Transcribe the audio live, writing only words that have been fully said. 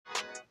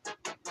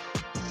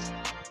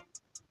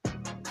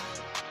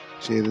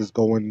Shit is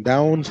going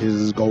down. Shit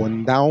is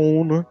going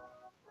down.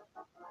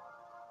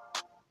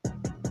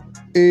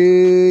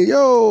 Hey,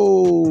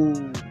 yo.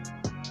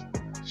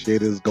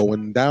 Shit is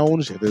going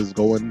down. Shit is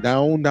going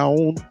down.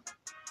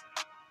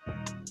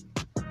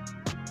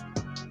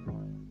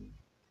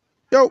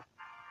 Yo.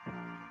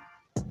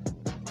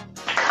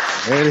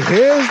 And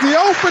here's the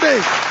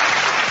opening.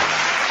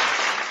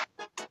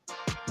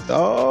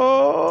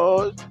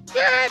 Oh,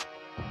 shit.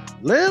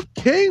 Lamb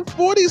King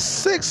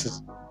 46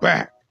 is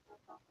back.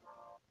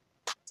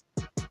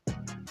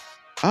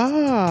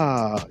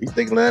 You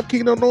think Lamb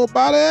King don't know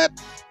about it?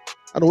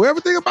 I know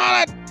everything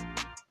about it.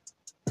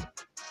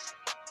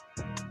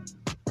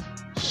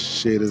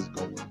 Shit is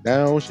going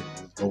down. Shit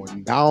is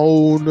going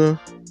down.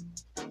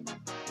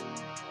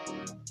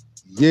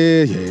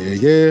 Yeah.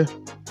 Hey,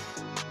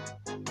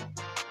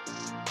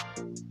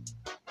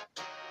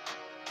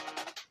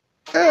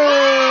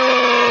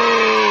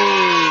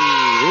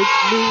 it's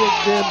me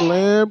again,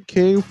 Lamb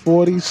King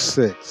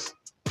 46.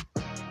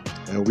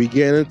 And we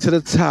get into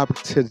the topic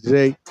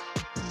today.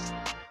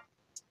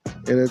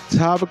 And the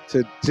topic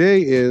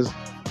today is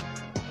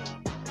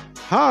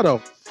how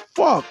the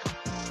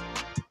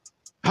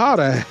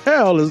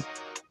hell is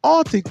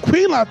Auntie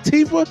Queen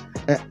Latifah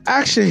an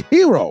action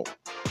hero?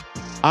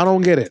 I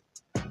don't get it.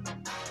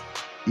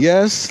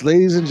 Yes,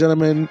 ladies and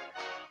gentlemen,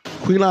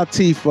 Queen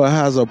Latifah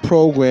has a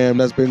program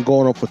that's been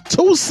going on for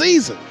 2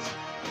 seasons.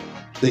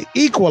 The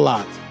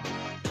Equalizer,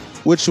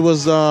 which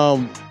was it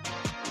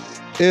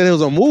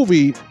was a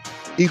movie,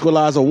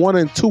 Equalizer 1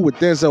 and 2 with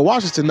Denzel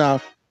Washington.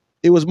 Now,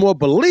 it was more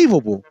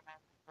believable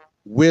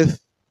with,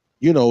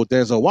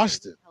 Denzel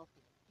Washington.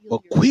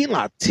 But Queen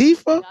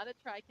Latifah?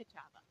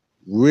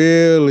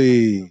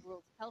 Really?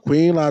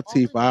 Queen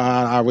Latifah,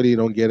 I really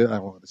don't get it. I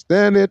don't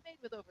understand it.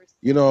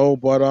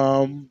 But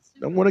I'm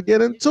going to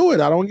get into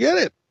it. I don't get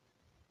it.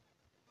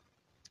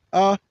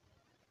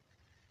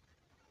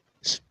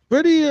 It's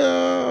pretty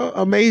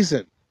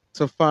amazing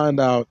to find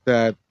out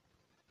that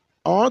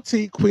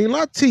Auntie Queen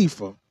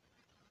Latifah,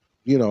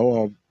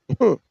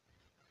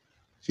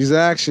 she's an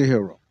action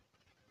hero.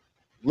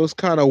 Looks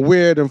kind of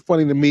weird and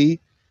funny to me,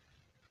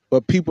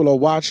 but people are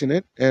watching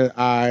it, and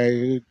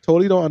I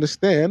totally don't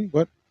understand,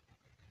 but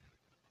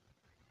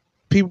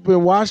people have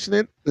been watching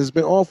it. It's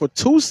been on for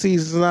 2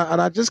 seasons,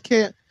 and I just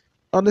can't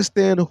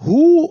understand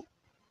who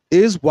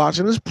is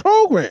watching this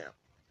program.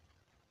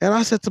 And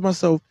I said to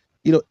myself,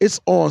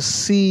 it's on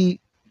CBS.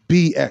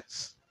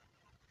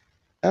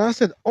 And I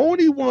said,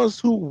 only ones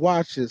who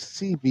watches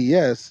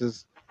CBS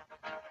is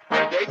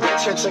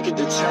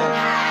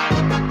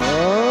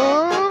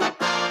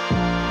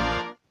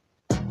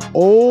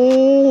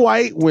old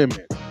white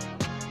women.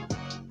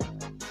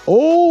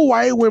 Old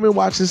white women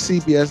watching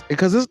CBS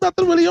because there's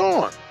nothing really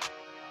on.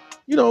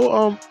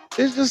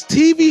 It's just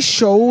TV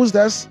shows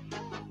that's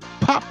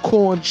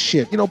popcorn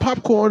shit.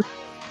 Popcorn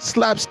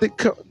slapstick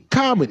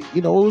comedy,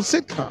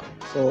 sitcom.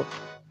 So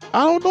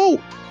I don't know,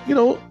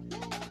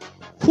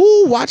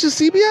 who watches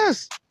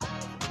CBS?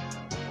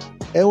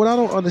 And what I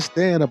don't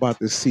understand about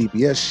this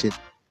CBS shit,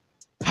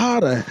 how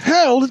the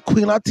hell did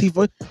Queen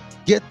Latifah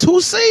get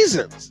 2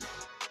 seasons?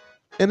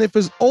 And if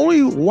it's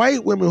only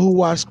white women who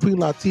watch Queen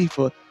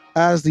Latifah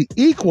as the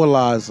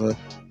Equalizer,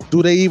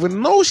 do they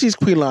even know she's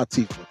Queen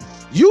Latifah?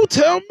 You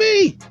tell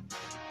me.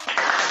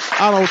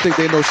 I don't think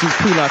they know she's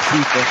Queen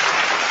Latifah.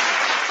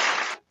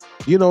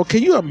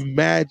 Can you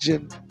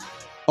imagine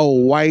a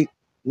white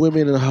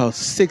woman in her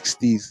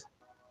 60s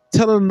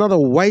telling another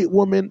white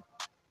woman,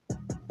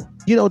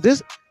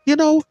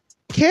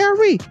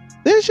 Carrie,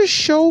 there's a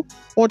show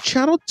on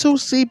Channel 2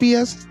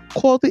 CBS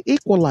called The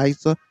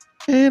Equalizer,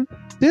 and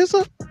there's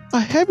a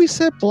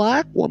heavyset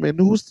black woman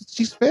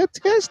she's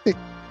fantastic.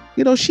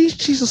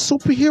 She's a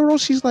superhero.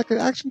 She's like an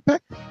action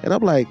pack. And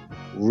I'm like,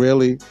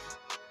 really?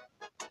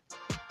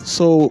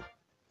 So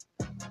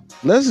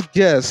let's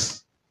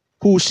guess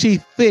who she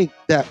think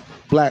that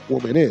black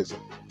woman is.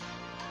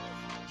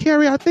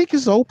 Carrie, I think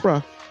it's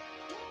Oprah.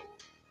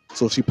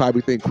 So she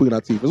probably think Queen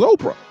Latifah is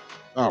Oprah.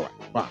 All right,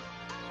 fine.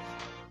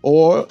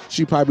 Or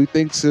she probably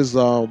thinks is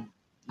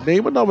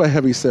name another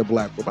heavyset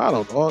black woman. I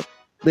don't know.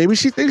 Maybe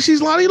she thinks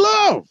she's Lonnie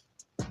Love.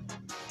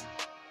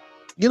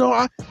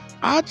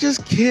 I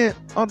just can't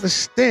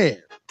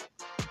understand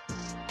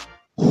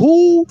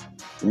who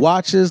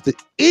watches The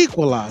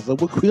Equalizer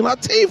with Queen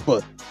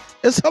Latifah.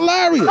 It's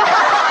hilarious.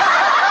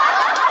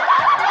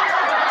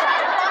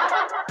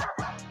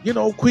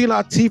 Queen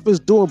Latifah's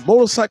doing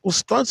motorcycle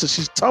stunts and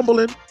she's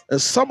tumbling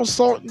and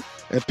somersaulting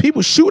and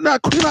people shooting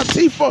at Queen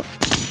Latifah.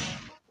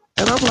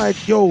 And I'm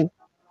like, yo,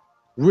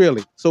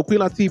 really? So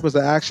Queen Latifah's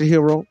an action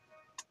hero?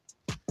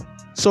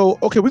 So,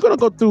 okay, we're going to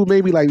go through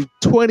maybe like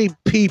 20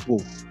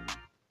 people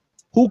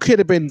who could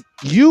have been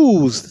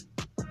used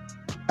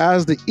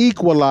as the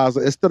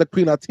Equalizer instead of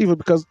Queen Latifah,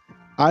 because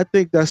I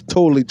think that's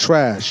totally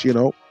trash, I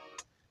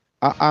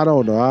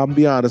don't know. I'll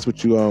be honest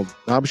with you.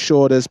 I'm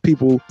sure there's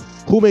people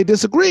who may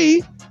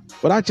disagree,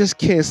 but I just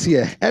can't see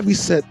a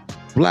heavyset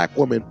black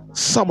woman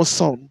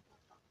somersaulting,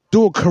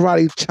 doing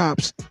karate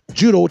chops,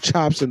 judo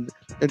chops, and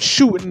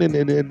shooting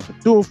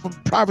and doing some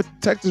private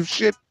detective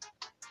shit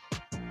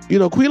You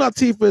know, Queen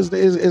Latifah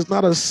is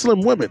not a slim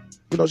woman.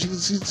 You know,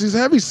 she's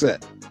heavy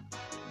set.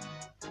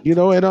 You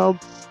know, and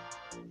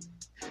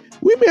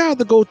we may have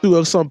to go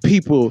through some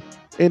people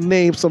and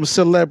name some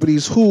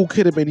celebrities who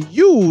could have been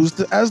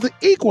used as the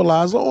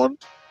equalizer on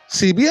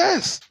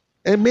CBS.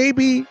 And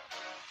maybe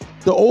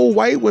the old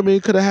white women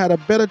could have had a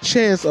better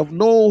chance of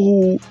knowing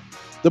who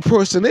the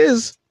person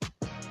is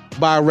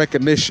by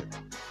recognition.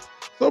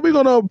 So we're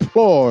going to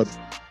applaud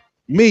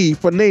me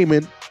for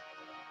naming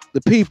the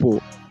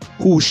people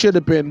who should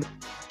have been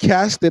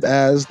casted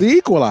as the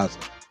equalizer.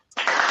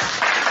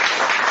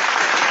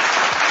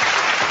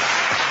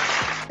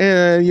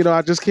 And, you know,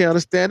 I just can't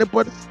understand it,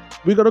 but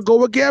we're going to go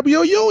with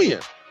Gabrielle Union.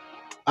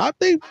 I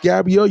think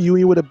Gabrielle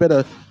Union would have been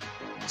a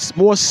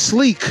more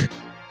sleek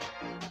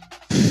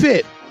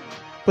fit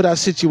for that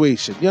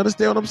situation. You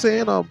understand what I'm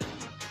saying?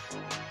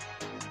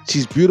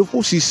 She's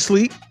beautiful. She's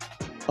sleek.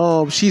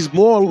 She's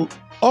more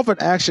of an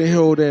action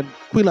hero than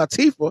Queen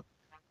Latifah.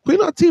 Queen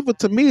Latifah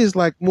to me is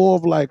like more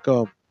of like,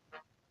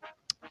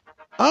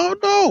 I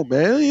don't know,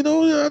 man. You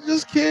know, I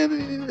just can't.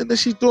 And then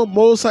she's doing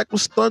motorcycle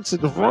stunts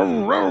and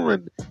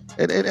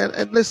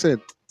and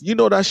listen, you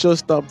know that's your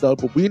stumped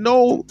up, but we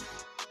know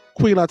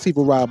Queen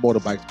Latifah ride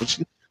motorbikes, but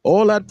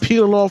all that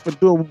peeling off and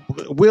doing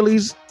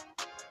wheelies,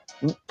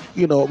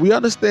 you know, we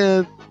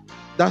understand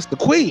that's the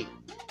queen.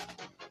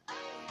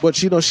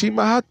 But, you know, she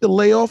might have to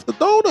lay off the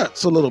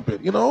donuts a little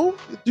bit, you know?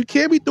 You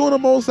can't be doing a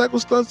motorcycle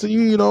stunts and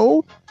you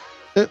know.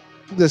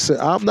 Listen,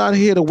 I'm not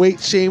here to weight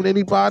shame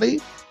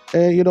anybody.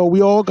 And, you know,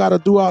 we all got to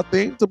do our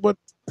thing. But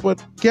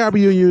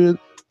Gabrielle,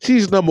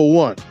 she's number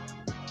one.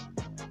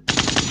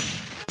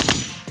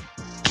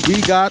 We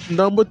got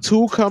number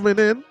two coming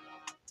in.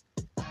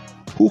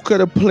 Who could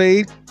have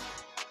played,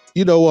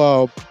 you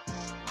know,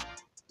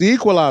 the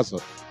equalizer.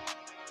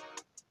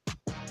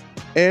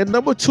 And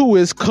number two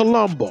is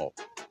Columbo.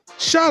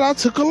 Shout out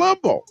to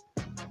Columbo.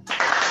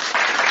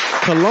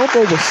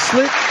 Columbo was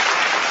slick.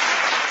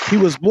 He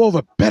was more of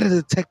a better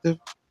detective.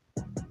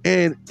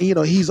 And, you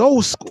know, he's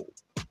old school.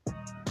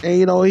 And,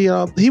 you know,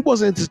 he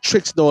wasn't into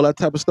tricks and all that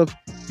type of stuff.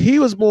 He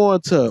was more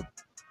into,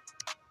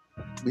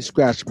 let me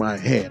scratch my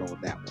head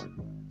on that one.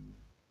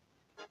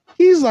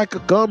 He's like a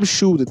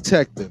gumshoe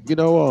detective, you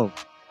know.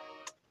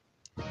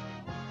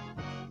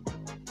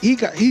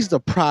 He's the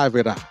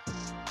private eye.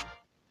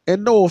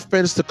 And no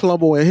offense to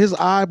Columbo and his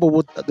eye, but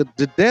with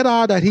the dead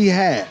eye that he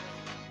had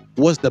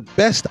was the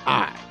best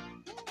eye.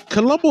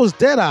 Columbo's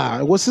dead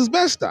eye was his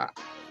best eye.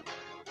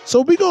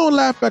 So we gonna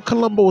laugh at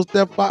Columbo's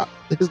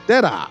his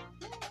dead eye,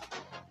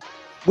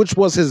 which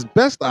was his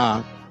best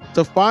eye,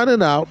 to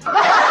finding out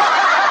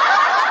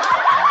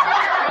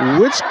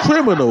which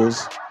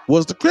criminals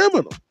was the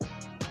criminal.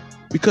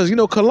 Because, you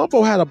know,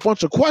 Columbo had a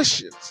bunch of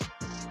questions.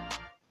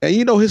 And,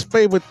 you know, his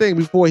favorite thing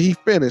before he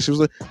finished, he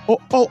was like,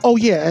 oh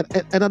yeah,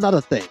 and another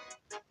thing.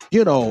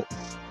 You know,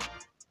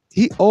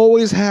 he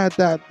always had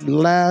that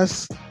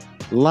last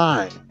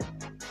line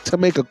to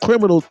make a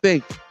criminal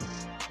think.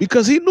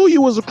 Because he knew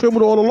you was a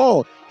criminal all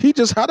along. He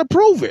just had to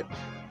prove it.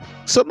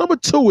 So number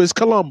two is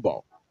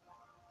Columbo.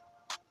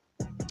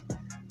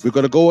 We're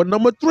going to go with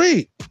number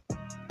three.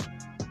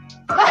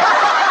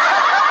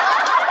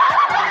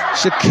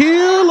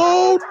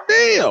 Shaquille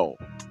O'Neal.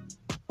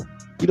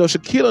 You know,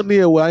 Shaquille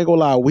O'Neal, I ain't gonna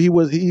lie, he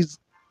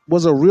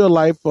was a real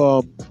life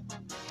cop.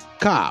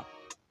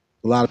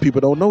 A lot of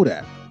people don't know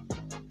that.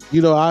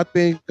 You know, I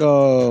think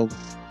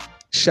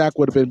Shaq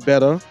would have been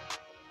better,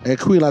 and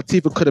Queen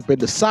Latifah could have been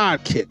the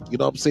sidekick. You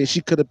know what I'm saying?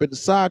 She could have been the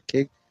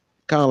sidekick,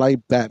 kind of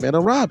like Batman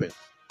and Robin.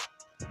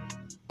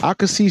 I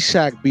could see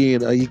Shaq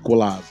being an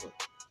equalizer.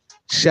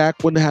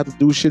 Shaq wouldn't have to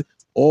do shit.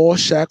 All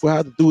Shaq would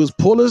have to do is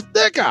pull his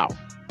dick out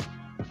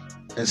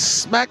and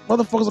smack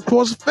motherfuckers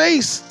across the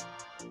face.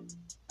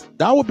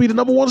 That would be the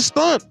number one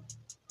stunt.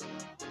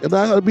 And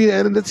that would be the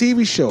end of the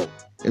TV show.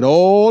 And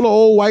all the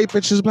old white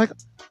bitches be like,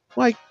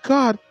 my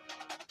God,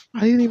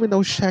 I didn't even know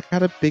Shaq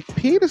had a big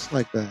penis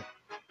like that.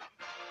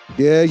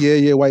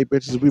 Yeah, white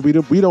bitches.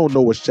 We don't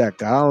know what Shaq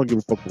got. I don't give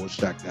a fuck what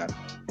Shaq got.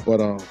 But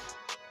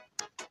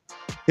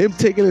him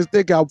taking his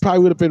dick out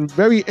probably would have been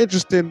very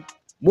interesting,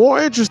 more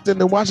interesting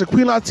than watching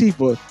Queen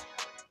Latifah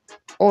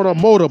on a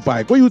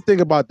motorbike. What do you think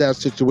about that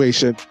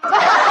situation?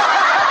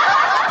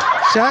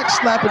 Shaq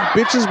slapping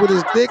bitches with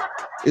his dick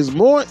is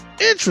more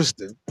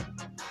interesting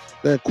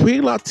than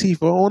Queen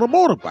Latifah on a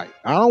motorbike.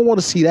 I don't want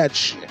to see that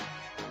shit.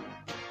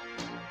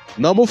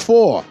 Number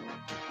four,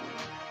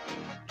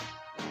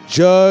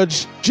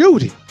 Judge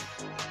Judy.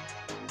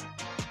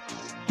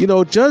 You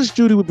know, Judge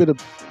Judy would have been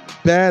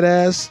a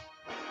badass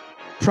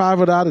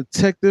private eye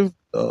detective,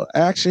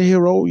 action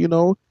hero, you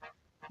know,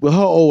 with her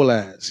old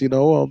ass. You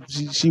know,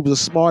 she was a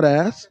smart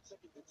ass.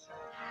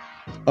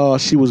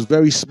 She was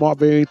very smart,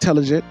 very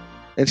intelligent.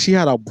 And she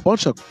had a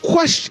bunch of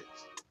questions.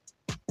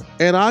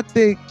 And I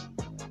think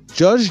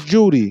Judge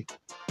Judy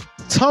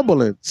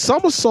tumbling,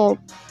 somersault,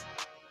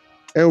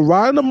 and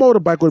riding a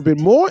motorbike would have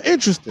been more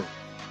interesting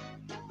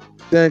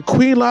than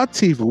Queen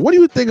Latifah. What do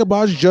you think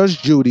about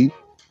Judge Judy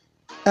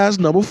as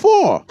number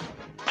four?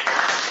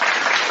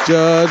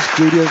 Judge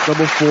Judy as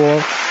number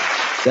four.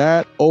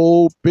 that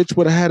old bitch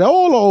would have had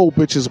all the old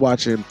bitches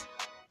watching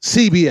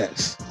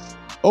CBS.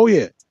 Oh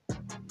yeah.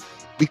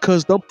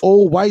 Because them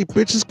old white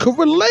bitches could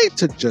relate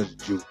to Judge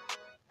Judy.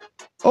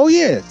 Oh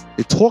yeah.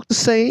 They talk the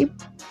same.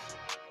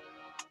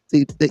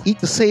 They eat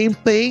the same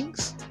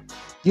things.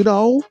 You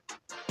know?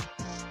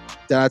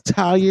 That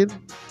Italian,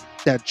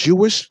 that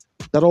Jewish,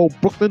 that old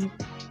Brooklyn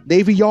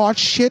Navy Yard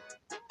shit.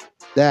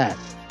 That.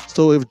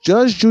 So if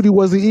Judge Judy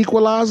was the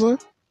equalizer,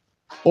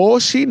 all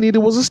she needed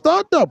was a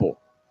stunt double.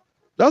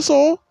 That's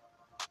all.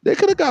 They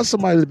could have got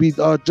somebody to be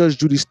Judge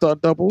Judy's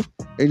stunt double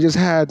and just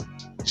had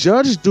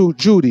Judge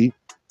Judy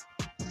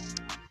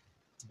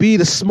be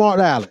the smart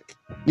aleck.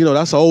 You know,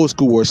 that's an old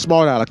school word,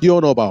 smart aleck. You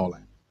don't know about all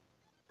that.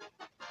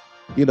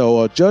 You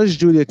know, Judge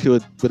Judy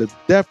would have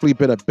definitely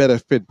been a better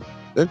fit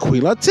than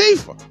Queen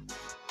Latifah.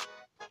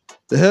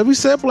 The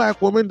heavyset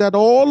black woman that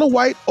all the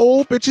white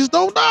old bitches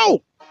don't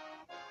know.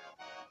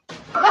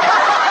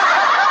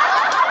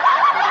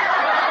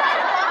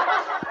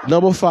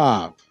 Number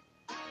 5.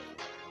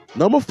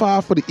 Number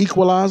 5 for the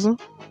equalizer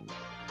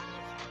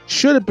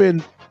should have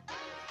been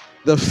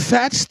the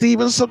fat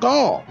Steven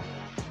Seagal.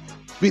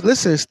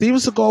 Listen, Steven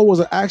Seagal was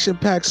an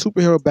action-packed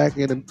superhero back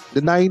in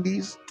the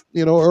 90s,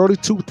 you know, early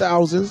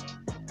 2000s.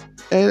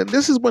 And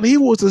this is when he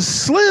was a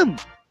slim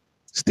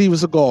Steven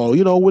Seagal,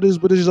 you know, with his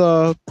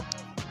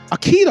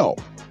Aikido.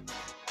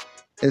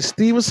 And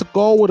Steven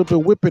Seagal would have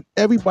been whipping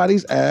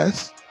everybody's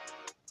ass,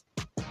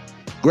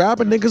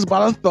 grabbing niggas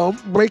by the thumb,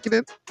 breaking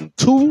it in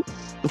 2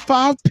 to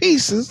 5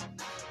 pieces,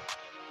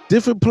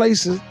 different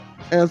places,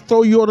 and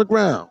throw you on the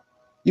ground.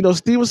 You know,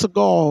 Steven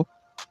Seagal,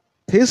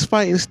 his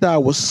fighting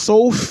style was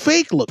so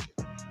fake looking,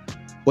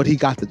 but he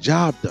got the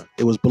job done.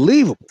 It was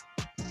believable.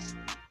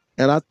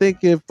 And I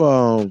think if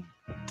Steven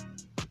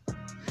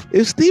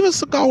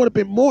Seagal would have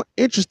been more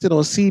interested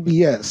on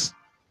CBS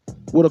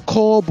with a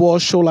callball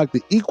show like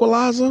The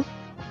Equalizer,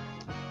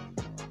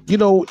 you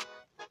know,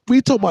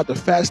 we talk about the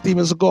fat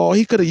Steven Seagal.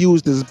 He could have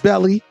used his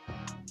belly.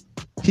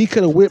 He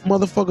could have whipped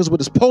motherfuckers with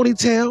his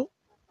ponytail.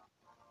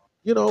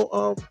 You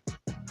know,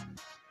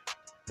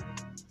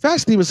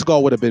 fat Steven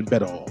Seagal would have been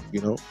better off, you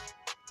know,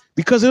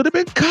 because it would have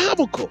been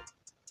comical,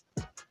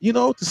 you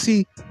know, to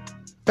see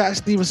fat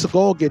Steven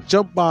Seagal get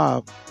jumped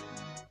by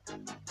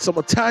some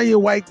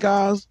Italian white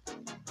guys,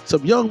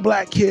 some young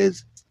black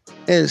kids,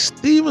 and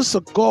Steven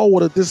Seagal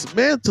would have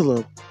dismantled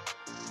him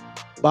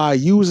by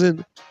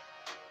using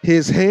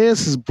his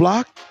hands, his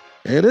block,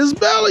 and his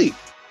belly.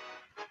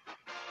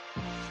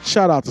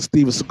 Shout out to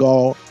Steven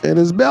Seagal and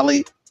his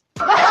belly.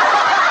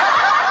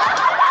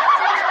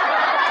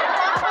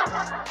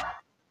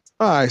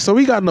 All right, so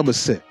we got number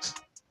 6.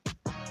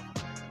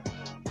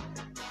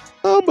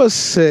 Number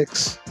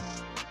 6,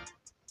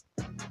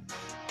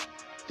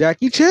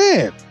 Jackie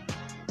Chan.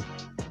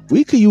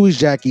 We could use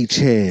Jackie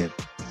Chan.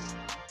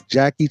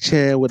 Jackie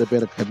Chan would have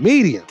been a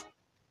comedian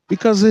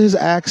because of his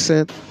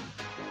accent.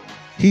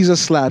 He's a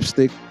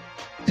slapstick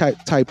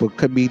type of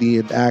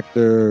comedian,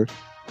 actor,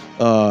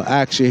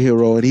 action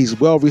hero, and he's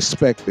well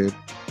respected,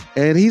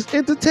 and he's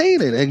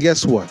entertaining. And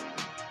guess what?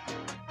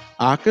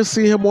 I can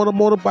see him on a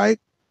motorbike.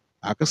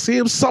 I can see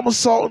him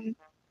somersaulting.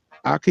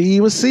 I can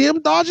even see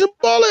him dodging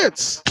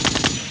bullets.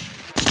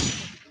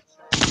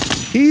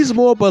 He's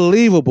more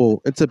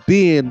believable into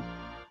being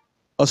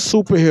a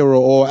superhero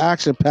or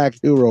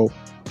action-packed hero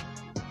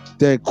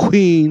than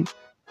Queen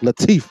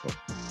Latifah.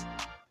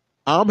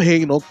 I'm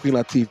hating on Queen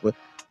Latifah.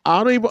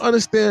 I don't even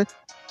understand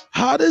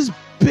how this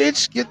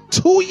bitch get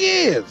 2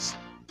 years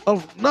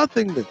of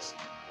nothingness.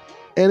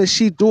 And is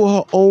she doing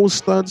her own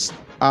stunts?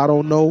 I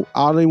don't know.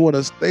 I don't even want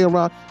to stay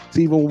around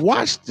to even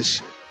watch this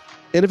shit.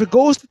 And if it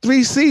goes to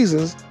 3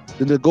 seasons,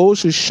 then the goal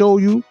should show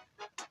you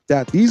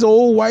that these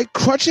old white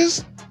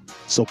crutches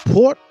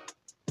support.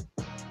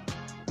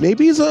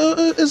 Maybe it's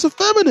a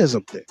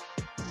feminism thing.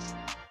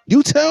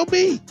 You tell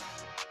me.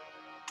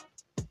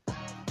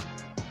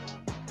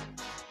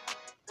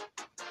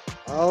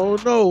 I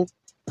don't know.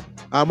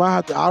 I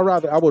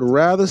would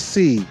rather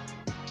see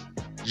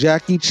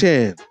Jackie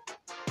Chan,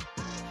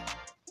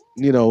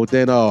 you know,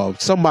 than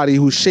somebody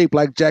who's shaped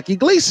like Jackie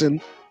Gleason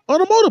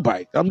on a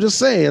motorbike. I'm just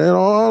saying.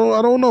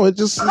 I don't know.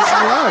 It's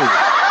hilarious.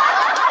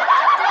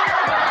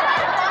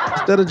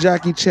 Instead of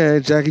Jackie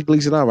Chan, Jackie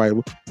Gleason. All right.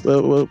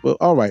 Well,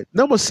 all right.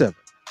 Number 7,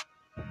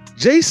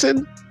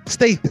 Jason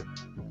Statham.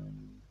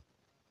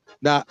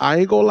 Now, I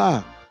ain't gonna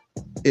lie.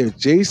 If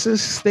Jason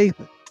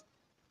Statham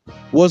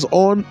was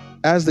on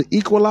as the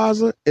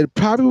equalizer, it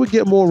probably would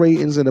get more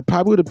ratings, and it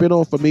probably would have been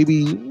on for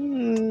maybe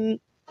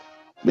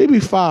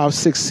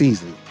 5-6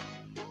 seasons.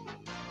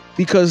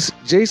 Because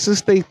Jason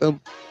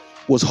Statham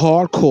was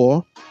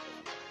hardcore.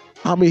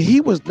 I mean, he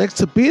was next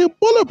to being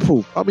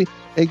bulletproof. I mean,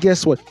 and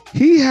guess what?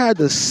 He had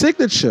the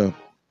signature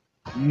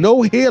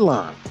no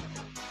hairline.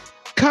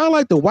 Kind of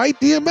like the white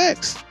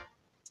DMX.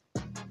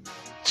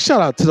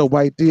 Shout out to the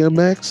white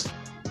DMX,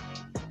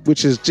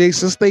 which is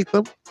Jason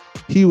Statham.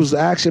 He was an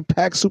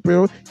action-packed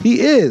superhero.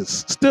 He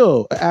is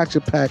still an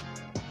action-packed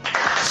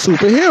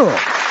superhero.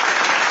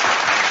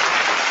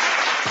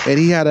 And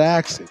he had an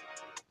accent.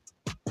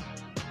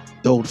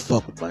 Don't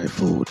fuck with my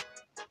food.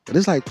 And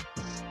it's like,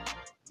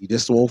 He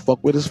just won't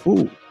fuck with his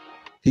food.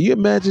 Can you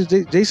imagine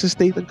Jason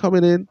Statham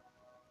coming in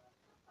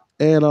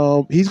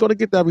and he's gonna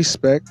get that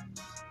respect.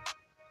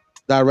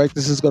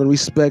 Directors is gonna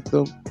respect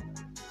him.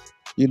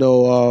 You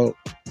know,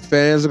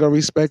 fans are gonna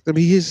respect him.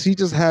 He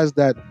just has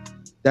that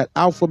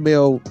alpha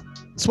male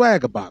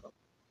swag about him.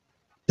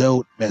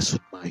 Don't mess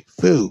with my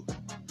food.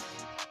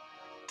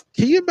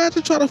 Can you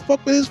imagine trying to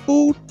fuck with his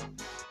food?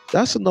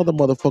 That's another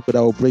motherfucker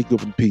that will break you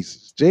up in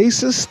pieces.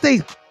 Jason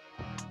Statham.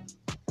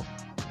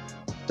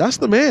 That's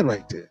the man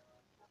right there.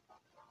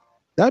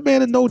 That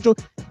man is no joke.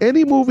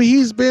 Any movie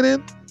he's been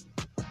in,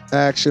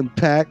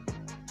 action-packed.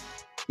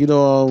 You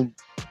know,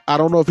 I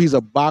don't know if he's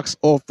a box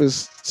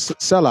office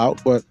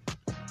sellout, but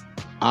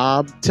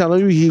I'm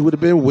telling you, he would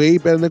have been way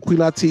better than Queen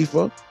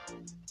Latifah.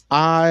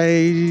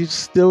 I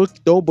still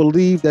don't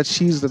believe that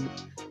she's an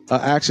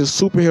action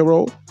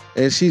superhero.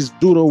 And she's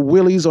doing her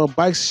wheelies on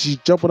bikes. She's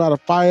jumping out of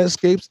fire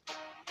escapes.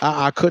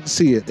 I couldn't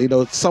see it. You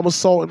know,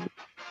 somersaulting.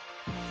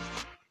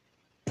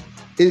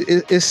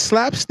 It's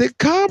slapstick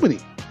comedy.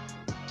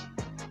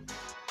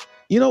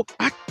 You know,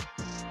 I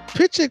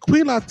picture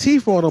Queen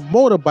Latifah on a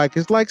motorbike.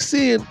 It's like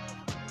seeing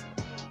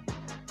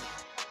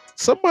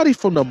somebody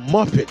from the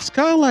Muppets,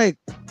 kind of like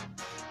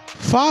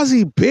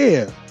Fozzie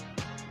Bear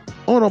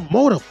on a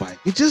motorbike.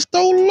 It just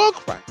don't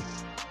look right.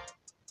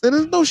 And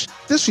there's no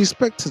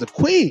disrespect to the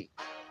Queen.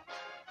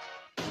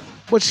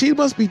 But she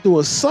must be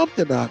doing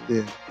something out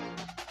there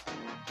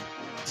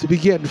to be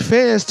getting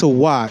fans to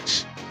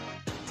watch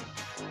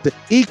The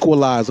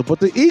Equalizer.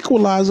 But The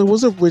Equalizer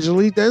was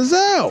originally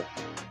Denzel.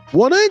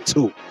 1 and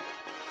 2.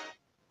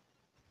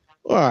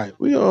 All right,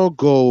 we all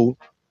go.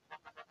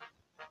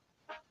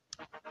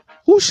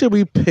 Who should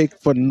we pick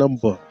for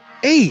number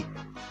 8?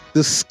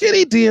 The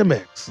skinny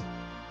DMX.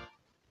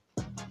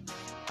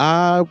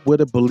 I would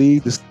have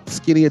believed the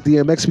skinny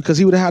DMX because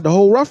he would have had the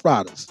whole Rough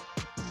Riders.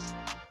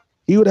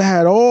 He would have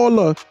had all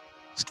the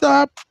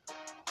stop,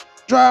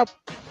 drop,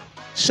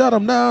 shut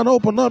them down,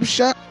 open up,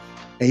 shot.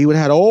 And he would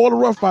have had all the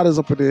Rough Riders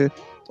up in there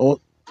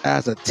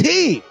as a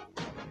team.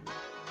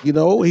 You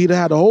know, he'd have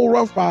had the whole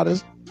Rough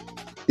Riders.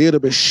 They'd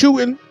have been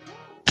shooting,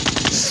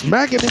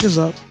 smacking niggas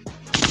up,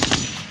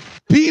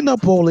 beating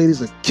up old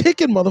ladies, and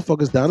kicking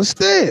motherfuckers down the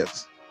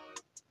stairs.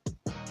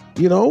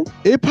 You know,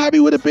 it probably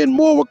would have been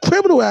more of a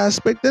criminal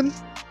aspect than,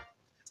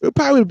 it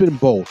probably would have been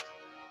both.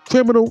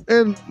 Criminal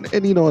and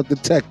you know, a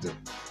detective.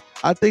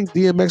 I think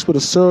DMX would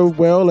have served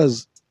well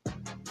as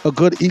a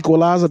good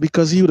equalizer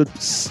because he would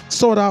have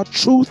sought out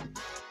truth,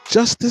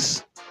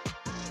 justice.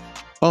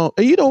 And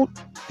you know,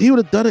 he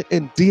would have done it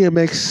in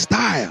DMX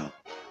style.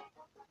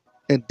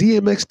 And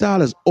DMX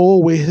style is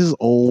always his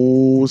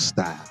own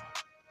style.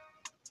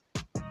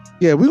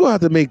 Yeah, we're going to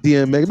have to make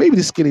DMX, maybe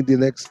the skinny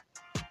DMX,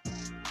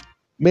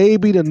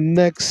 maybe the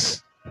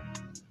next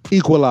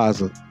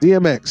equalizer.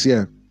 DMX,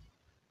 yeah.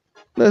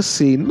 Let's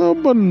see,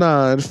 number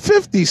 9,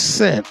 50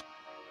 Cent.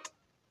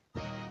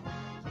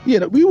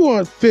 Yeah, we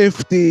want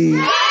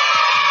 50.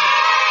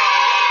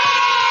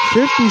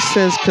 50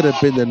 cents could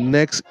have been the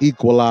next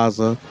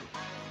equalizer.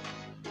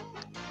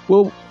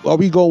 Well, are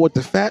we going with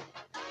the fat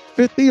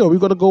 50 or are we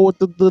going to go with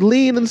the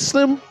lean and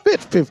slim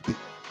fit 50?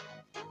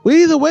 Well,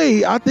 either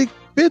way, I think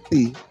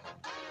 50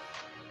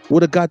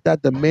 would have got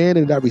that demand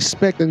and that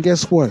respect. And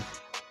guess what?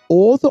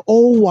 All the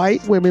old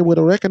white women would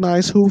have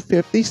recognized who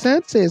 50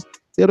 Cent is.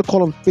 They would have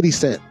called him 50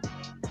 Cent.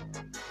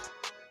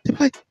 They'd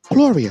be like,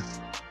 Gloria,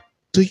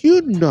 do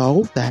you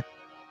know that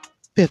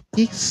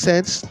 50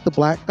 Cent's the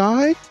black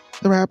guy,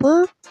 the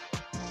rapper?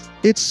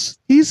 He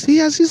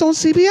has his own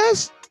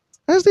CBS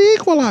as the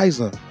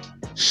equalizer.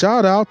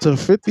 Shout out to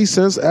 50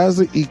 Cent as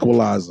the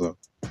equalizer.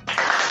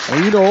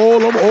 And you know, all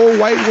them old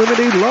white women,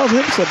 they love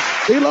him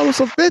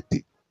some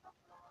 50.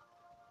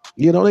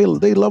 You know,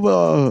 they love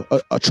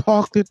a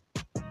chocolate,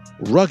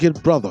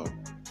 rugged brother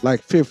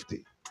like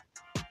 50.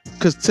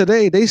 Because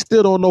today, they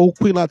still don't know who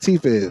Queen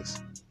Latifah is.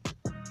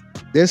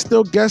 They're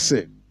still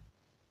guessing.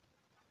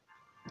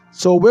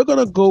 So we're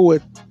going to go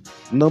with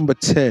number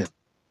 10.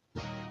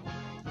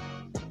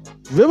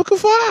 Vivica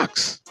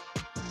Fox.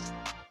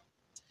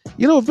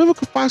 You know,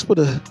 Vivica Fox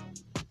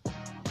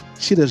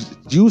she'd have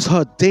used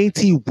her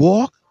dainty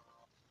walk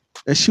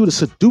and she would have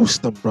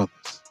seduced them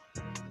brothers.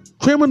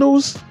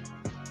 Criminals,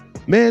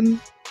 men,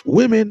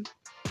 women,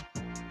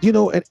 you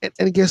know,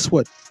 and guess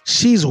what?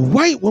 She's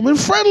white woman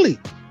friendly.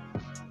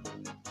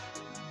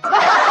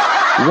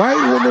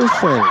 White woman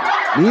friendly.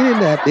 Meaning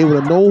that they would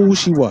have known who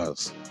she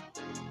was.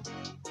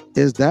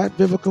 Is that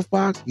Vivica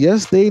Fox?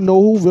 Yes, they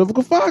know who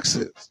Vivica Fox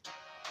is.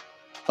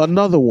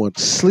 Another one,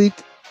 sleek,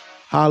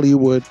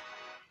 Hollywood,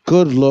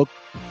 good look,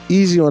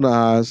 easy on the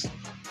eyes,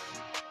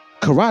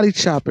 karate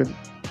chopping,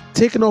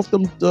 taking off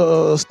them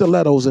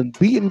stilettos and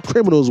beating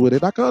criminals with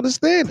it. I can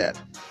understand that.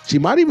 She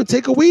might even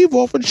take a weave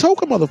off and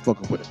choke a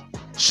motherfucker with it.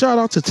 Shout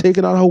out to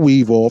taking out her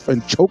weave off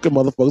and choking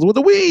motherfuckers with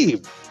a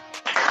weave.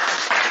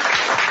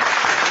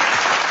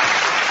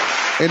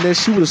 And then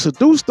she would have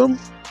seduced them,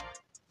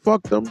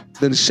 fucked them,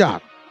 then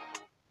shot them.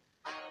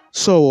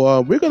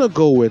 So we're going to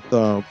go with,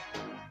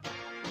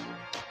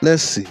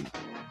 let's see.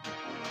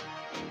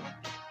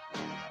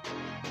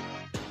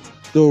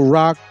 The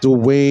Rock,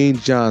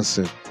 Dwayne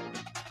Johnson.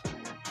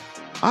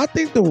 I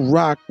think The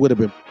Rock would have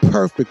been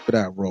perfect for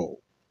that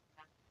role.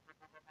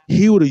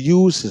 He would have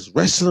used his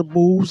wrestling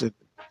moves and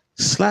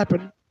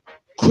slapping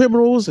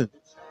criminals, and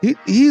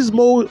he's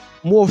more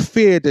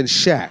feared than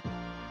Shaq.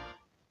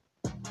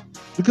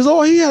 Because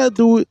all he had to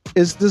do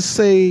is to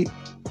say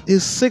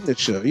his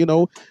signature,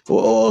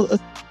 or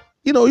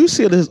you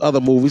see in his other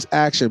movies,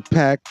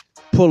 action-packed,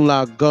 pulling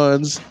out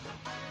guns,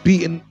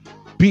 beating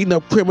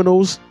up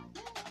criminals.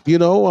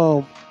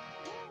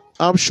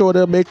 I'm sure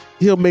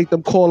he'll make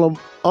them call him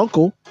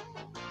Uncle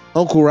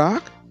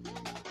Rock.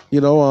 He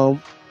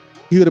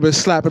would have been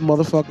slapping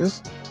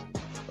motherfuckers,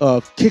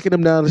 kicking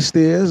them down the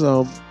stairs.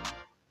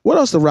 What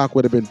else The Rock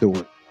would have been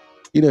doing?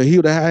 He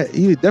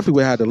definitely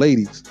would have had the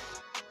ladies.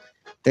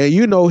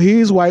 And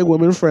he's white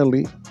women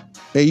friendly.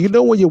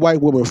 And when you're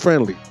white women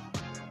friendly,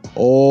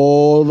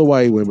 all the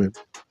white women,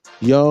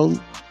 young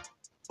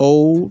and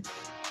old,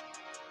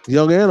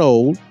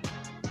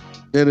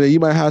 and then you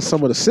might have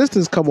some of the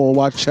sisters come on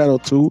watch Channel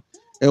 2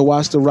 and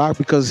watch The Rock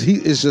because he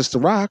is just The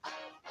Rock.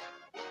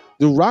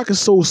 The Rock is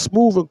so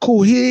smooth and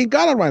cool, he ain't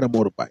got to ride a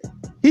motorbike.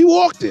 He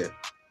walked there.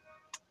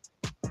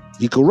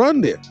 He could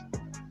run there.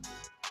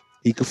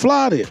 He could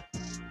fly there.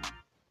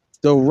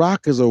 The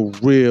Rock is a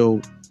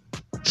real,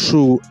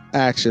 true,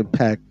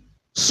 action-packed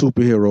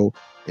superhero,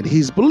 and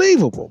he's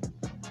believable.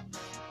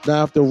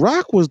 Now, if The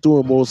Rock was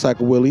doing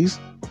motorcycle wheelies,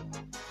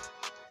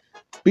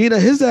 being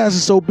that his ass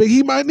is so big,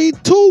 he might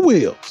need two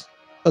wheels,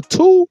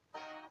 two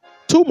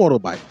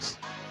motorbikes.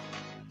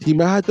 He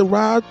might have to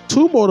ride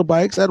two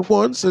motorbikes at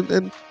once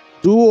and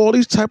do all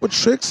these type of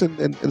tricks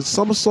and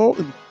somersault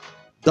and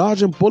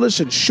dodging bullets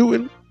and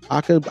shooting.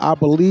 I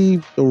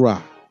believe The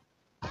Rock.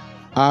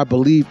 I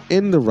believe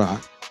in The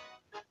Rock.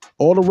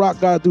 All The Rock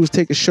gotta do is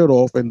take his shirt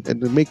off and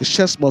make his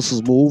chest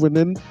muscles move, and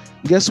then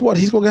guess what?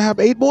 He's gonna have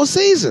 8 more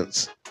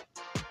seasons.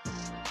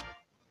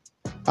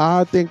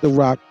 I think The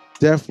Rock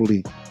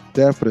definitely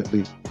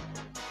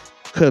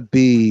could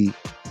be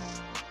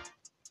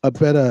a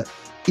better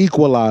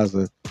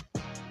equalizer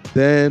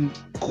than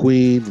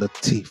Queen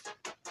Latifah.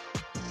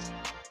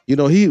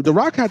 The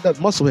Rock had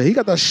that muscle head. He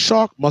got that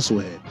shark muscle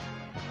head.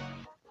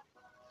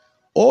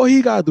 All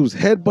he gotta do is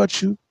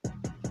headbutt you,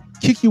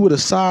 kick you with a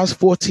size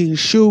 14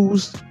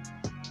 shoes.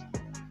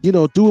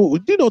 Do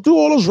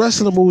all those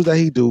wrestling moves that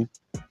he do,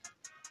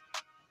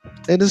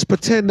 and just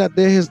pretend that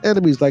they're his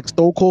enemies, like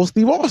Stone Cold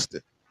Steve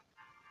Austin.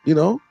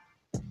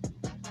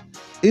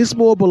 It's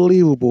more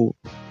believable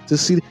to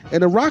see.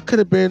 And The Rock could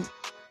have been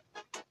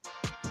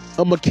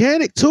a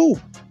mechanic too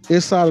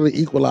inside of the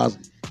Equalizer.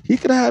 He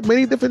could have had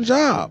many different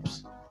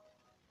jobs,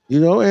 and he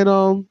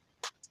don't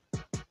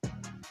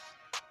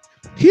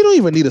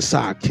even need a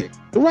sidekick.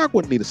 The Rock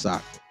wouldn't need a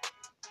sidekick.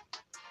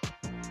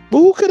 But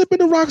who could have been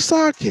The Rock's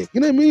sidekick?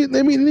 You know what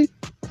I mean?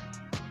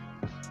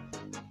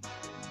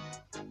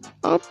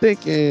 I'm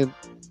thinking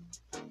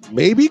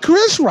maybe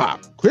Chris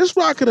Rock. Chris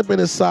Rock could have been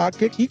his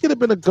sidekick. He could have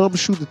been a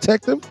gumshoe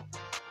detective.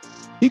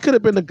 He could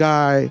have been the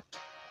guy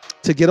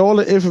to get all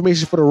the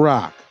information for The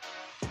Rock.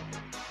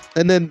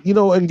 And then,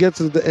 and get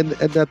to the end,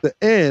 and at the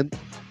end,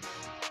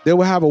 they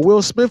will have a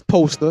Will Smith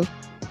poster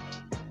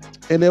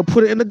and they'll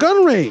put it in the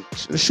gun range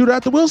and shoot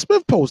out the Will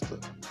Smith poster.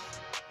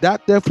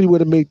 That definitely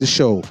would have made the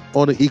show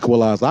on the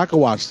Equalizer. I could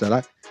watch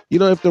that.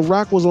 If The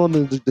Rock was on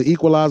the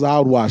Equalizer, I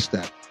would watch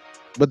that.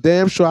 But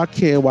damn sure I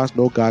can't watch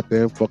no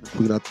goddamn fucking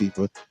Queen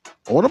Latifah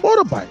on a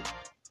motorbike.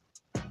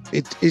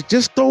 It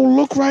just don't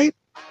look right.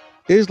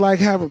 It's like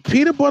having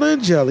peanut butter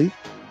and jelly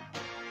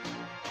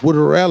with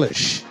a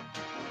relish.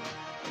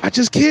 I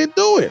just can't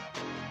do it.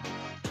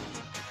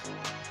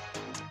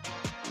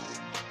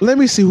 Let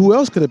me see who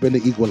else could have been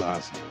the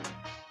Equalizer.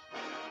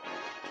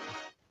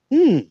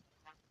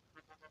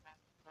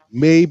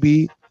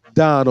 Maybe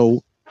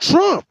Donald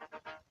Trump.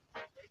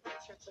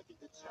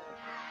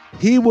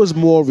 He was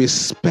more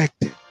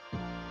respected.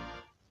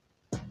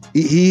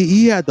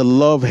 He had the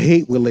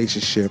love-hate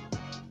relationship.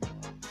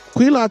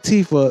 Queen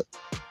Latifah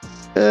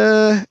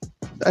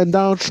and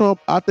Donald Trump,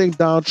 I think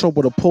Donald Trump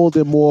would have pulled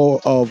in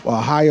more of a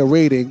higher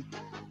rating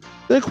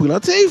than Queen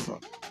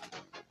Latifah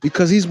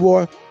because he's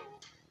more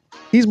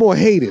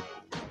hated.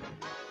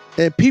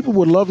 And people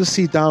would love to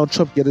see Donald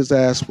Trump get his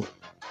ass whipped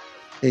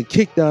and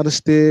kick down the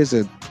stairs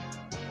and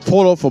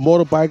fall off a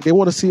motorbike. They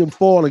want to see him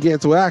fall and get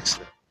into an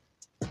accident.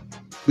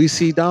 We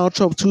see Donald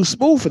Trump too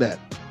smooth for that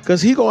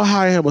because he going to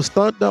hire him a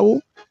stunt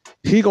double.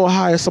 He going to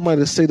hire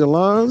somebody to say the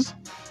lines.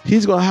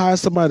 He's going to hire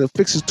somebody to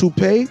fix his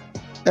toupee.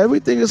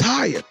 Everything is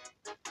hired.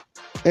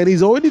 And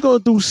he's only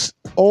going to do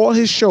all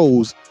his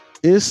shows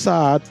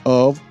inside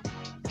of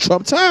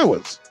Trump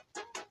Towers.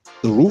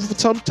 The roof of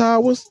Trump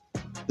Towers,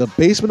 the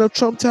basement of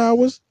Trump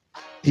Towers.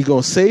 He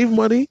going to save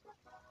money.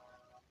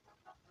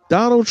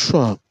 Donald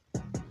Trump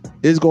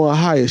is going to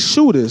hire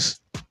shooters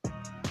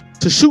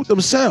to shoot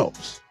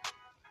themselves.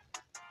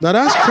 Now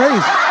that's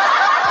crazy.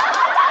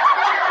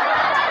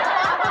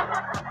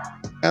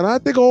 And I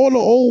think all the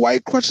old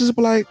white crutches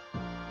be like,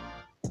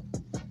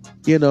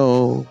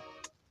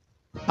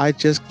 I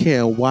just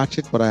can't watch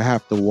it, but I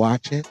have to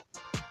watch it.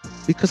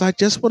 because I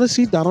just want to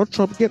see Donald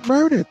Trump get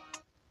murdered.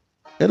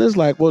 And it's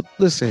like, well,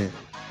 listen,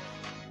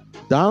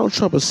 Donald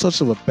Trump is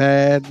such of a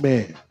bad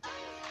man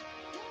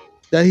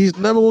that he's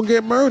never going to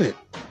get murdered.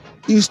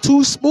 He's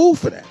too smooth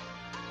for that.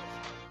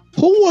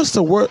 Who wants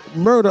to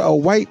murder a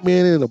white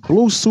man in a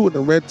blue suit and a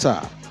red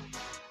tie?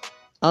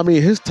 I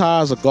mean, his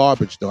ties are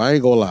garbage, though. I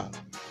ain't going to lie.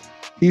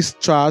 He's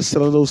tried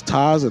selling those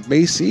ties at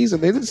Macy's,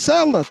 and they didn't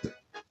sell nothing.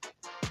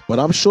 But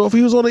I'm sure if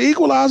he was on the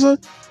equalizer,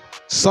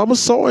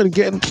 somersaulting and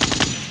getting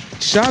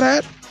shot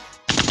at,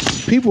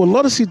 people would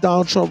love to see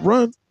Donald Trump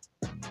run.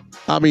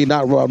 I mean,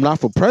 not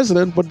for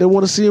president, but they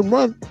want to see him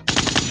run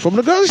from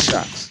the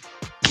gunshots.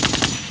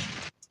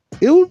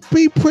 It would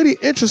be pretty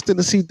interesting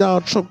to see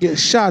Donald Trump get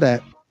shot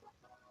at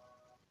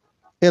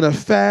in a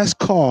fast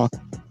car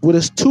with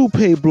his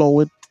toupee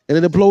blowing, and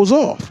then it blows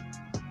off.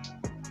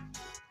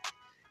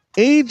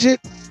 Agent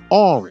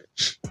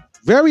Orange.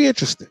 Very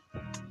interesting.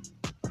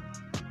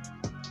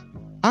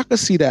 I could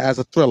see that as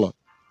a thriller.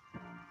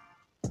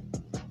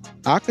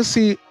 I could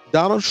see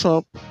Donald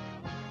Trump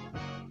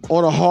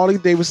on a Harley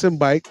Davidson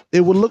bike.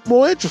 It would look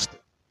more interesting.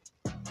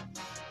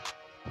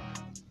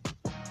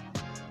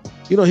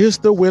 You know, he'll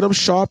still wear them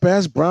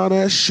sharp-ass,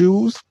 brown-ass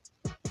shoes.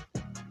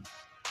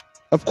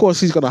 Of course,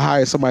 he's going to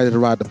hire somebody to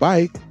ride the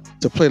bike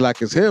to play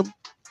like it's him.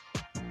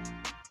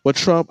 But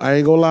Trump, I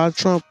ain't going to lie,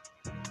 Trump,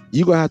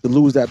 you're going to have to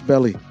lose that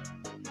belly.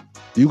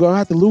 You're going to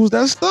have to lose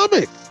that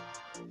stomach.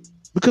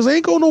 Because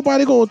ain't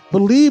nobody going to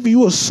believe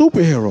you a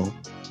superhero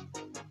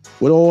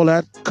with all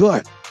that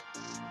gut,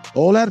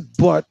 all that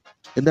butt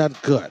and that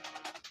gut.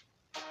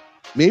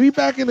 Maybe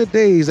back in the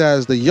days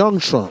as the young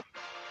Trump,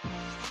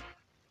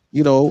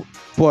 you know,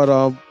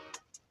 but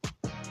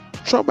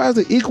Trump as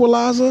the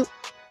equalizer,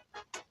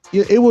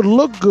 it would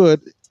look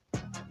good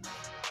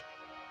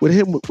with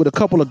him with a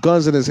couple of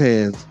guns in his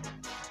hands,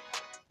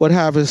 but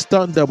have his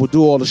stunt double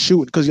do all the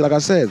shooting. Because like I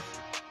said,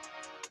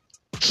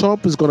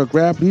 Trump is going to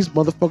grab these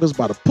motherfuckers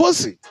by the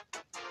pussy,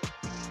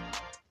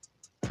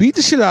 beat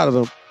the shit out of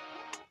them,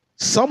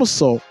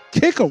 somersault,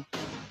 kick them,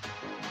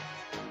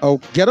 or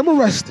get them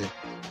arrested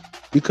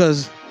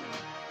because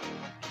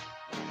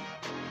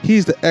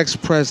he's the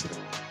ex-president.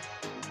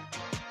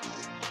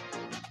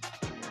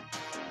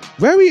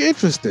 Very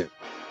interesting.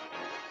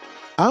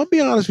 I'll be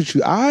honest with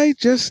you. I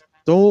just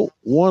don't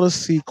want to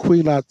see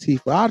Queen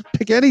Latifah. I'd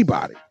pick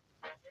anybody.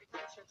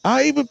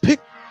 I even pick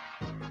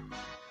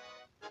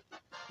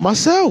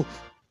myself.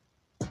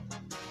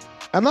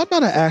 And I'm not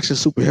an action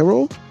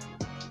superhero,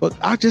 but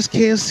I just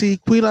can't see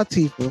Queen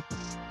Latifah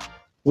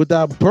with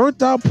that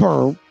burnt out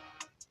perm,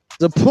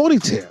 the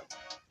ponytail,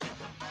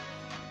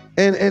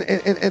 and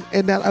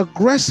that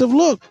aggressive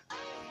look.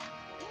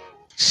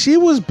 She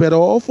was better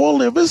off on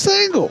living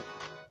single.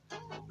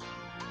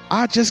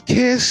 I just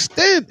can't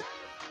stand it.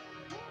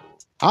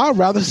 I'd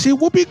rather see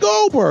Whoopi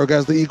Goldberg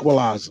as the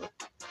equalizer.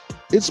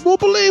 It's more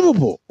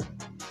believable.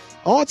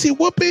 Auntie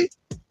Whoopi,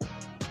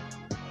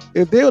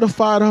 if they would have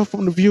fired her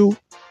from The View,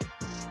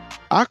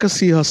 I could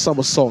see her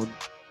somersaulting.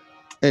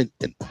 And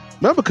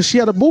remember, because she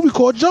had a movie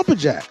called Jumpin'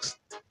 Jacks.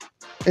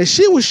 And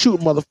she was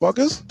shooting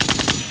motherfuckers.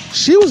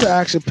 She was an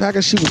action pack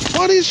and she was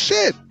funny as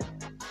shit.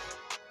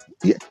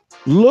 Yeah.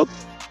 Look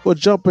for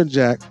Jumpin'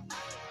 Jack.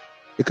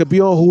 It could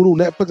be on Hulu,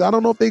 Netflix. I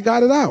don't know if they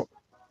got it out.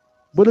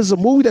 But it's a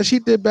movie that she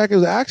did back. It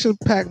was an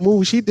action-packed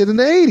movie she did in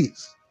the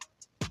 80s.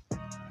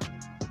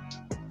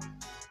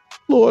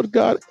 Lord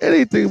God,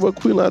 anything but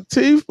Queen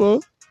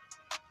Latifah.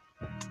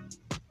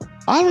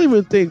 I don't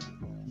even think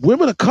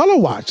women of color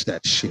watch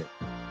that shit.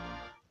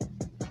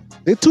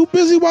 They're too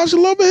busy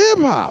watching Love and Hip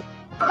Hop.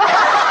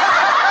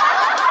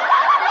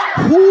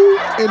 Who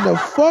in the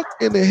fuck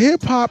in the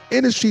hip hop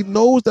industry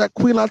knows that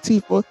Queen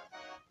Latifah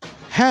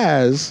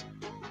has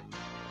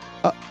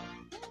an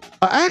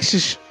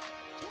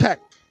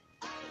action-packed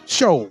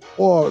show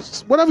or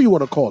whatever you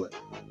want to call it?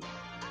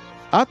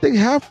 I think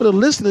half of the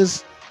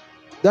listeners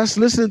that's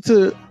listening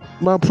to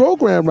my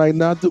program right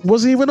now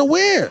wasn't even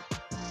aware.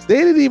 They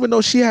didn't even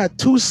know she had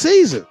 2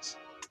 seasons.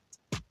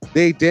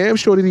 They damn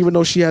sure didn't even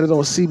know she had it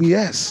on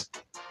CBS.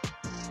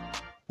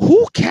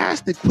 Who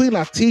casted Queen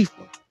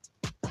Latifah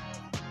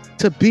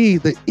to be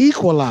the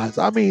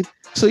equalizer? I mean,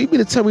 so you mean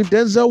to tell me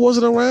Denzel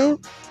wasn't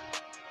around?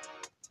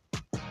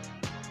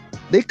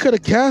 They could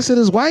have casted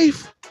his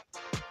wife.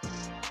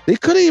 They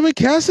could have even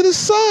casted his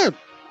son.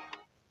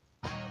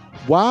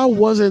 Why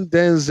wasn't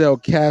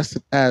Denzel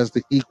casted as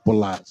the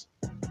equalizer?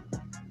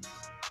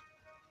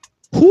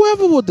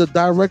 Whoever was the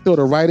director or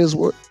the writers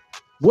were,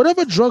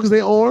 whatever drugs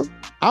they on,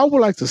 I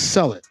would like to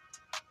sell it.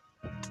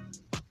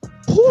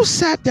 Who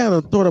sat down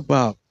and thought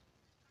about,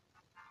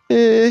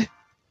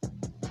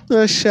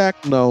 Shaq,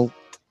 no.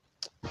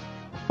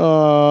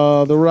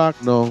 The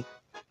Rock, no.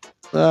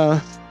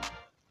 Well,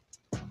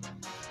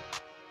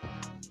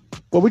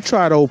 we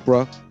tried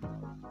Oprah.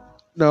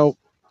 No.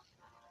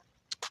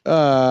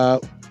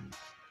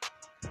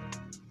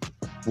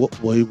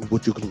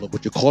 Would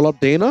you call up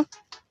Dana?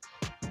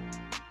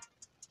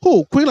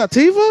 Who? Queen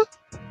Latifah?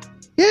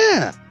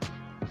 Yeah.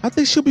 I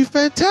think she'll be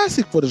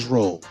fantastic for this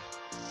role.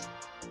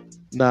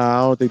 Nah,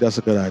 I don't think that's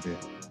a good idea.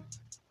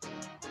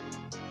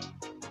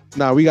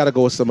 Nah, we got to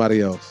go with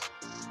somebody else.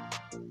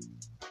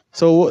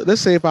 So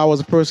let's say if I was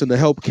a person to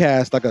help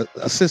cast, like an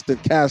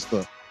assistant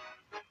caster,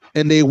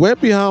 and they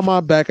went behind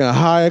my back and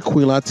hired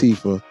Queen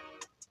Latifah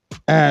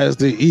as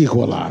the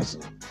equalizer.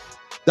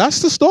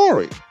 That's the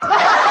story.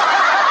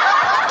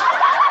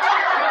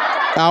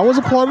 I was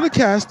a part of the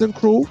casting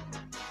crew.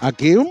 I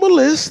gave them a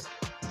list,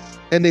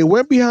 and they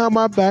went behind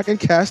my back and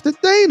casted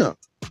Dana,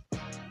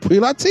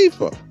 Queen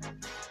Latifah.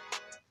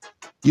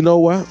 You know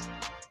what?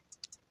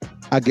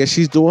 I guess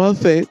she's doing her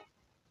thing.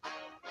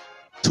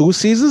 2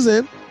 seasons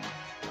in.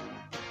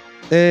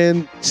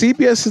 And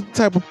CBS is the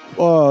type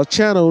of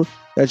channel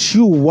that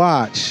you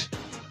watch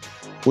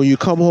when you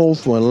come home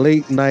from a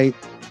late night,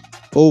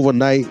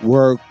 overnight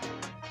work,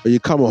 or you're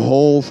coming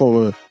home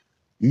from a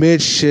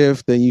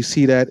mid-shift and you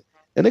see that,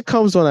 and it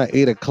comes on at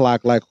 8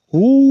 o'clock. Like,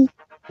 who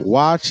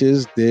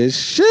watches this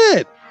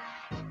shit?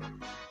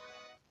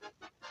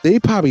 They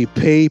probably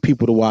pay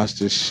people to watch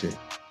this shit.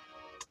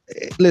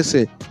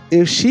 Listen,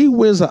 if she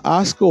wins an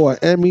Oscar or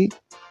Emmy,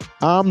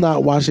 I'm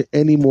not watching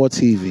any more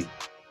TV.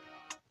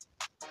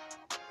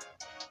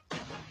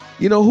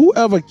 You know,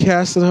 whoever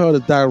casted her, the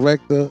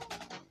director,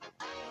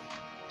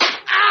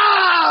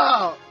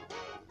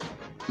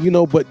 you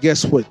know, but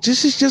guess what?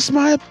 This is just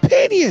my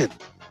opinion.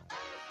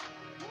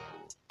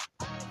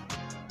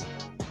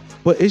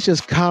 But it's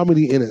just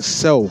comedy in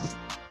itself.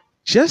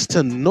 Just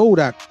to know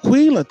that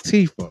Queen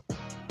Latifah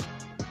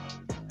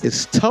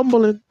is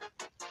tumbling,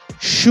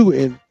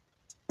 shooting,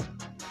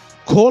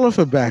 calling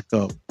for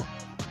backup,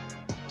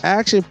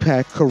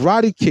 action-packed,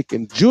 karate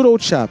kicking, judo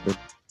chopping,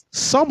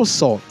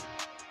 somersault,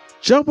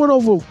 jumping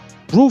over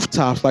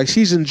rooftops like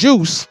she's in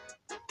Juice.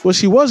 Well,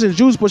 she was in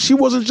Juice, but she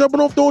wasn't jumping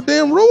off those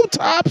damn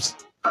rooftops.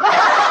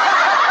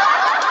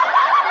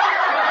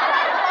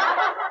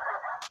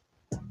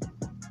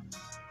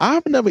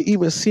 I've never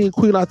even seen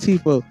Queen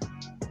Latifah.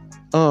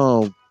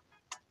 I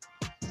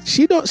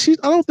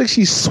don't think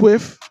she's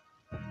swift.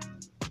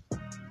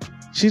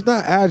 She's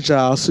not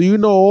agile. So you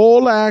know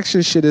all the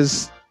action shit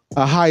is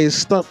a highest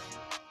stunt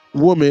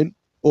woman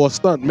or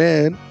stunt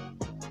man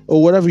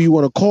or whatever you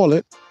want to call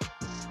it.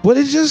 But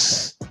it's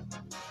just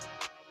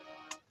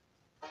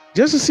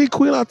to see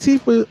Queen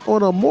Latifah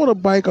on a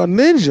motorbike or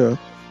Ninja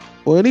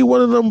or any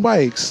one of them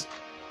bikes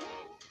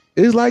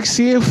is like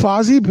seeing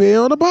Fozzie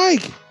Bear on a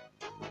bike.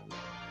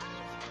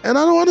 And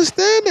I don't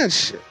understand that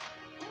shit.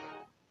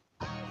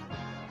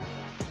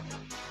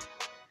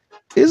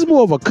 It's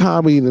more of a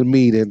comedy to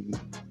me than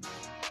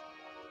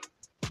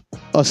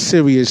a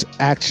serious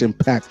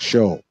action-packed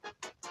show.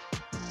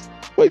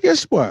 But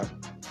guess what?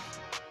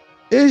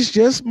 It's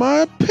just my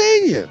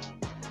opinion.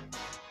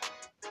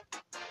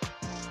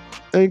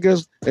 And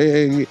guess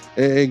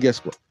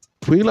what?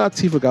 Queen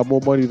Latifah got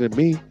more money than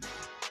me.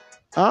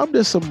 I'm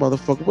just some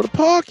motherfucker with a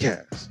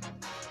podcast.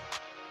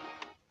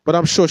 But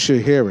I'm sure she'll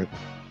hear it.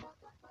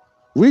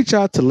 Reach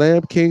out to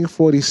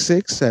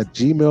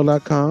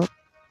lambking46@gmail.com.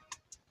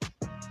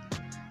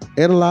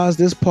 Analyze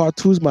This Part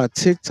 2 is my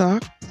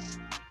TikTok.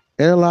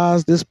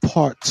 Analyze This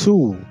Part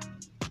 2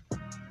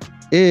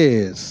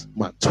 is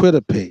my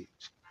Twitter page.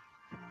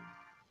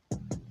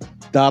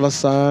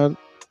 $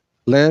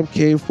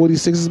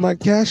 LambKing46 is my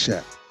Cash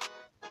App.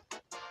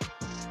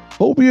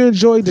 Hope you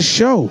enjoyed the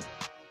show,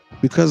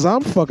 because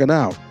I'm fucking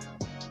out.